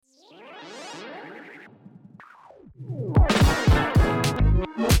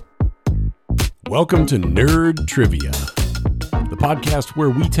Welcome to Nerd Trivia, the podcast where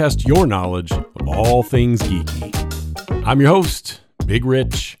we test your knowledge of all things geeky. I'm your host, Big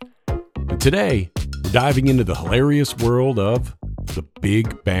Rich, and today we're diving into the hilarious world of the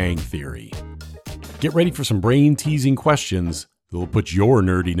Big Bang Theory. Get ready for some brain-teasing questions that will put your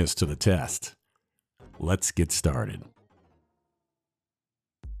nerdiness to the test. Let's get started.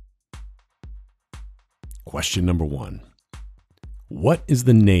 Question number 1. What is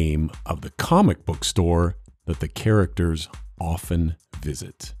the name of the comic book store that the characters often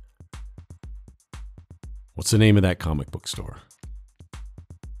visit? What's the name of that comic book store?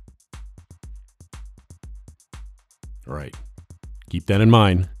 All right, keep that in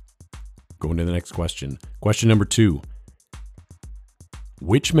mind. Going to the next question. Question number 2.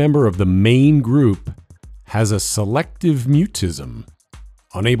 Which member of the main group has a selective mutism,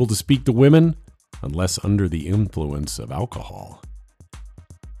 unable to speak to women unless under the influence of alcohol?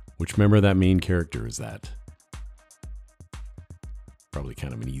 Which member of that main character is that? Probably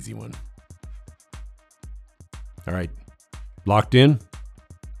kind of an easy one. All right, locked in?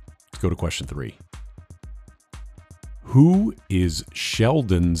 Let's go to question 3. Who is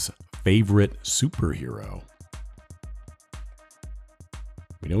Sheldon's favorite superhero?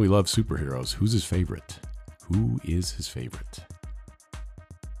 We know he loves superheroes. Who's his favorite? Who is his favorite?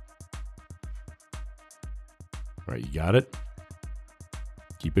 All right, you got it?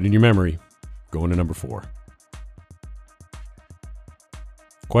 Keep it in your memory. Going to number 4.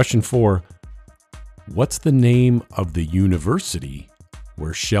 Question 4. What's the name of the university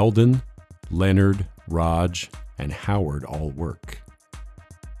where Sheldon, Leonard, Raj, and Howard all work?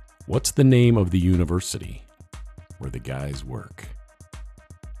 What's the name of the university where the guys work?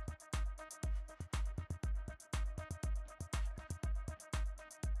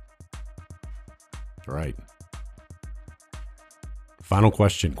 All right. Final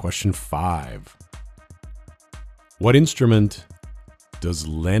question, question 5. What instrument does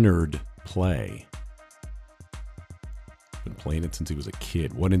Leonard play? Been playing it since he was a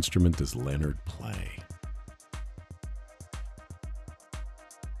kid. What instrument does Leonard play?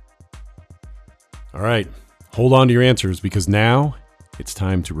 All right, hold on to your answers because now it's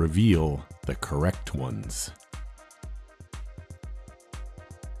time to reveal the correct ones.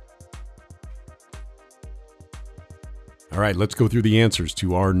 All right, let's go through the answers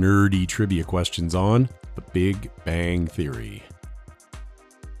to our nerdy trivia questions on The Big Bang Theory.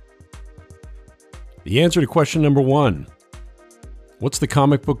 The answer to question number 1. What's the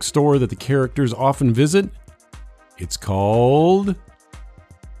comic book store that the characters often visit? It's called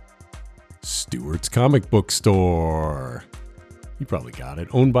Stewart's Comic Book Store. You probably got it.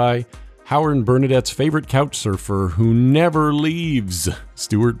 Owned by Howard and Bernadette's favorite couch surfer who never leaves,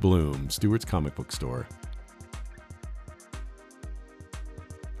 Stuart Bloom. Stewart's Comic Book Store.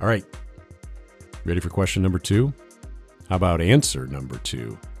 All right, ready for question number 2? How about answer number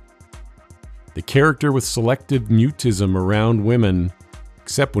 2? The character with selective mutism around women,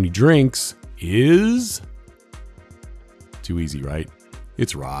 except when he drinks, is... Too easy, right?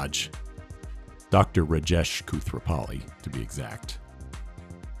 It's Raj. Dr. Rajesh Kuthrapali, to be exact.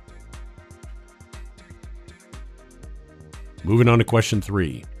 Moving on to question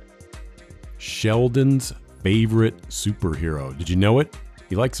 3. Sheldon's favorite superhero. Did you know it?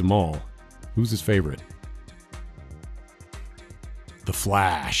 He likes them all. Who's his favorite? The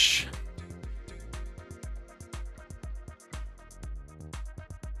Flash.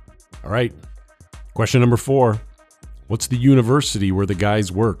 All right. Question number 4. What's the university where the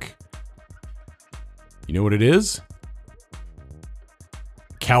guys work? You know what it is?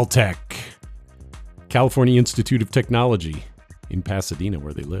 Caltech. California Institute of Technology in Pasadena,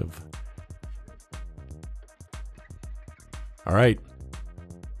 where they live. All right.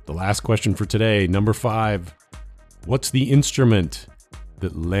 The last question for today, number 5. What's the instrument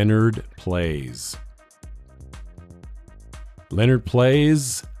that Leonard plays? Leonard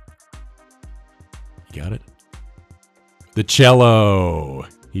plays... You got it? The cello.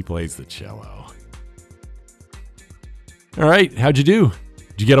 He plays the cello. All right, how'd you do?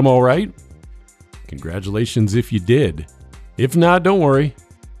 Did you get them all right? Congratulations if you did. If not, don't worry.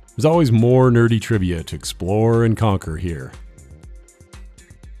 There's always more nerdy trivia to explore and conquer here.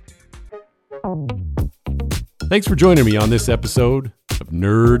 Thanks for joining me on this episode of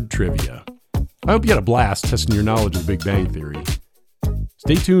Nerd Trivia. I hope you had a blast testing your knowledge of the Big Bang Theory.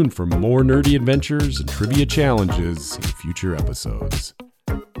 Stay tuned for more nerdy adventures and trivia challenges in future episodes.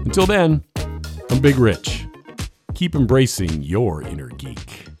 Until then, I'm Big Rich. Keep embracing your inner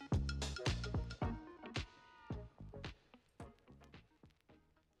geek.